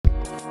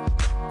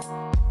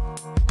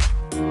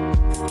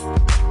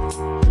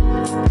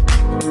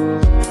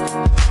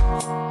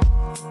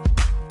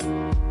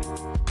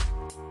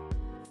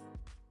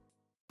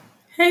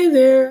Hey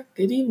there,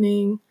 good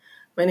evening.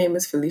 My name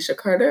is Felicia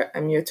Carter.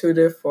 I'm your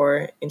tutor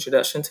for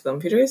Introduction to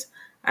Computers,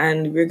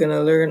 and we're going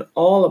to learn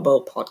all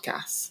about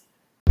podcasts.